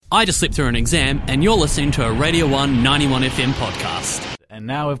I just slipped through an exam, and you're listening to a Radio 1 91 FM podcast. And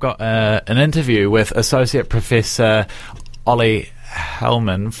now we've got an interview with Associate Professor Ollie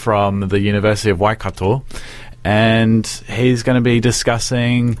Hellman from the University of Waikato, and he's going to be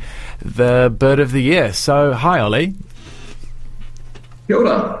discussing the Bird of the Year. So, hi, Ollie. Kia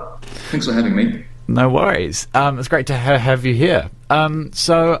ora. Thanks for having me. No worries. It's great to have you here.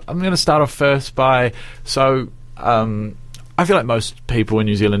 So I'm going to start off first by, I feel like most people in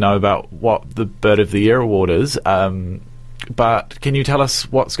New Zealand know about what the Bird of the Year award is, but can you tell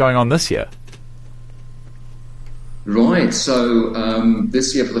us what's going on this year? Right, so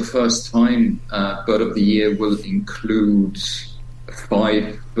this year for the first time, Bird of the Year will include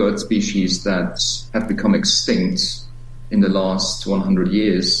 5 bird species that have become extinct in the last 100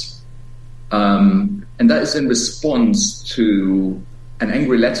 years. And that is in response to an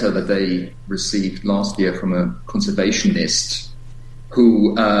angry letter that they received last year from a conservationist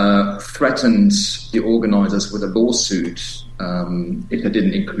who threatened the organizers with a lawsuit if they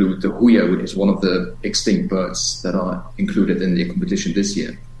didn't include the huia, which is one of the extinct birds that are included in the competition this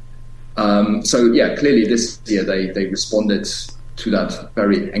year. Clearly this year they responded to that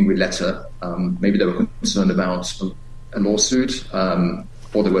very angry letter. Maybe they were concerned about a lawsuit,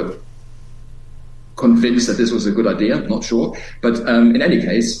 or they were convinced that this was a good idea. I'm not sure, but in any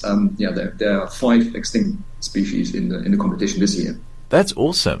case, there are 5 extinct species in the competition this year. That's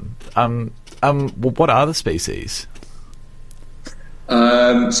awesome. What are the species? We've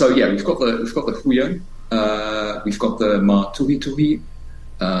got the huia, we've got the matuhi-tuhi,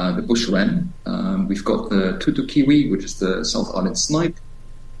 the bush wren, we've got the tutukiwi, which is the South Island snipe,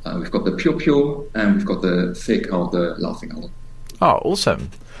 we've got the pio-pio, and we've got the fake owl, the laughing owl. Oh, awesome.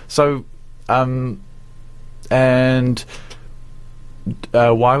 So, and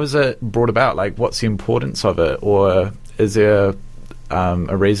why was it brought about? Like, what's the importance of it? Or is there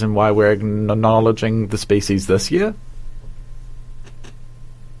a reason why we're acknowledging the species this year?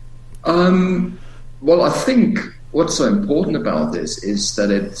 Well, I think what's so important about this is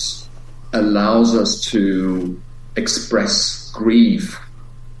that it allows us to express grief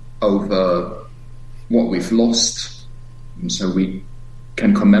over what we've lost. And so we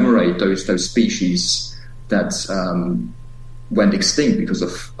can commemorate those species that went extinct because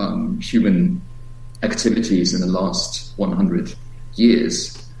of human activities in the last 100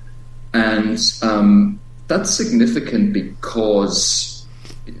 years. And that's significant because,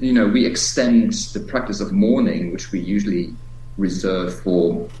 we extend the practice of mourning, which we usually reserve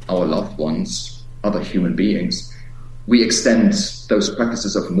for our loved ones, other human beings. We extend those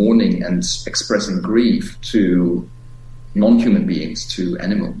practices of mourning and expressing grief to non-human beings, to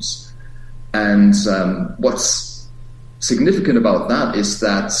animals. And what's significant about that is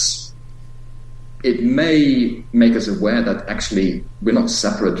that it may make us aware that actually we're not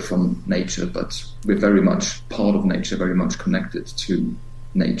separate from nature, but we're very much part of nature, very much connected to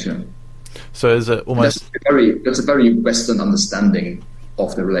nature. So is it almost... That's a very Western understanding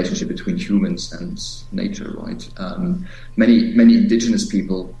of the relationship between humans and nature, right? Many indigenous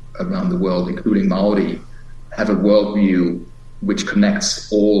people around the world, including Maori, have a worldview which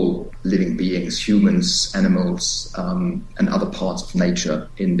connects all living beings, humans, animals, and other parts of nature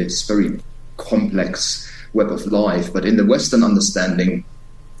in this very complex web of life. But in the Western understanding,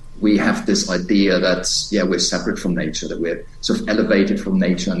 we have this idea that, we're separate from nature, that we're sort of elevated from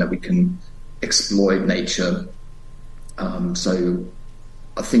nature and that we can exploit nature. So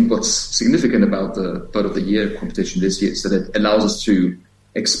I think what's significant about the Bird of the Year competition this year is that it allows us to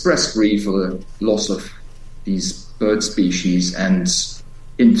express grief for the loss of these bird species, and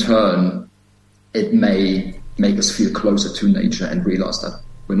in turn, it may make us feel closer to nature and realize that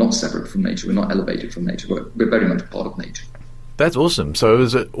we're not separate from nature, we're not elevated from nature, we're very much part of nature. That's awesome. So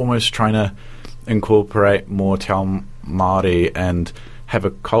is it almost trying to incorporate more Te Ao Māori and have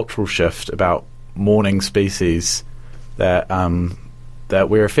a cultural shift about mourning species that that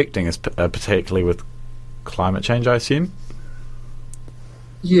we're affecting, particularly with climate change, I assume?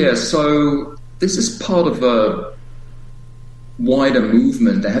 Yeah, so this is part of a wider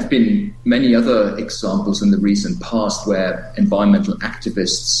movement. There have been many other examples in the recent past where environmental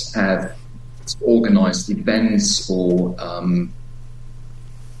activists have organized events or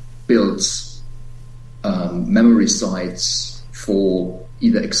built memory sites for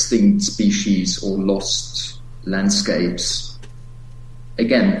either extinct species or lost landscapes.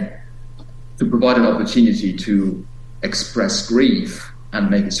 Again, to provide an opportunity to express grief and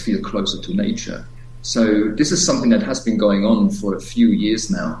make us feel closer to nature. So this is something that has been going on for a few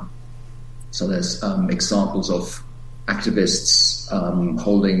years now. So there's examples of activists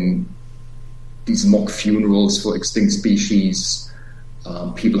holding these mock funerals for extinct species.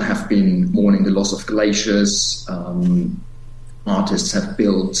 People have been mourning the loss of glaciers. Artists have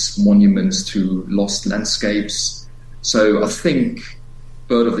built monuments to lost landscapes. So I think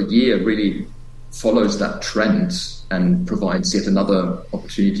Bird of the Year really follows that trend and provides yet another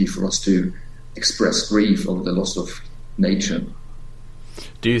opportunity for us to express grief over the loss of nature.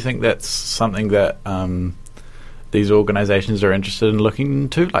 Do you think that's something that these organisations are interested in looking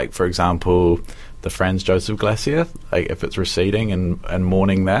into? Like, for example, the Franz Josef Glacier, like if it's receding and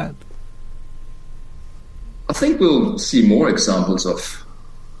mourning that? I think we'll see more examples of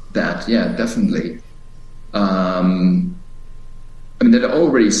that, yeah, definitely. I mean, there are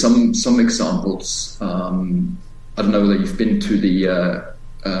already some examples. I don't know whether you've been to the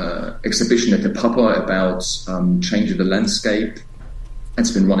exhibition at the Papa about changing the landscape.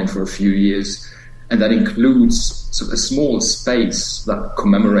 It's been running for a few years, and that includes sort of a small space that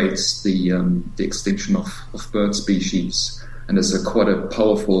commemorates the extinction of bird species. And there's quite a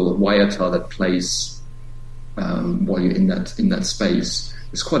powerful waiata that plays while you're in that space.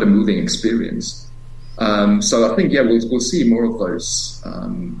 It's quite a moving experience. So I think, yeah, we'll see more of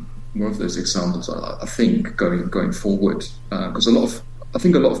those examples. I think going forward, because I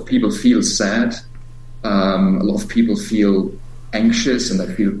think a lot of people feel sad. A lot of people feel anxious, and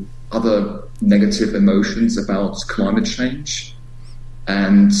they feel other negative emotions about climate change.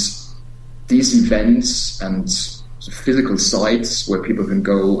 And these events and physical sites where people can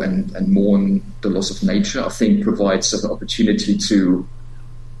go and mourn the loss of nature, I think provides an opportunity to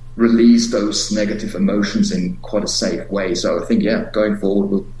release those negative emotions in quite a safe way. So I think, yeah, going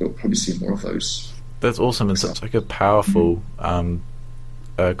forward, we'll probably see more of those. That's awesome. It's such like a powerful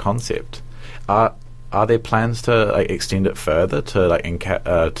concept. Are there plans to like extend it further to like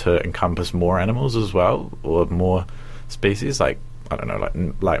to encompass more animals as well, or more species? Like, I don't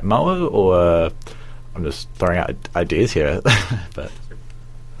know, like moa, or I'm just throwing out ideas here. But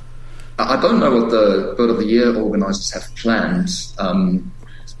I don't know what the Bird of the Year organisers have planned.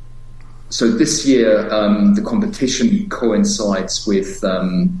 So this year, the competition coincides with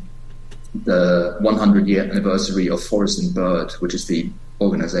the 100-year anniversary of Forest and Bird, which is the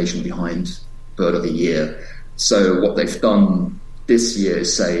organisation behind Bird of the Year. So what they've done this year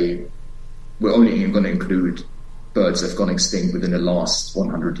is say, we're only going to include birds that have gone extinct within the last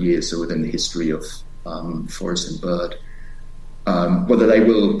 100 years, so within the history of Forest and Bird. Whether they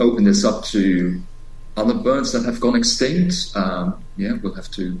will open this up to other birds that have gone extinct, yeah, we'll have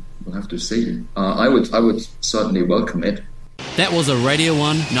to see. I would certainly welcome it. That was a Radio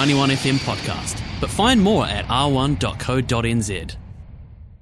 1 91 FM podcast, but find more at r1.co.nz.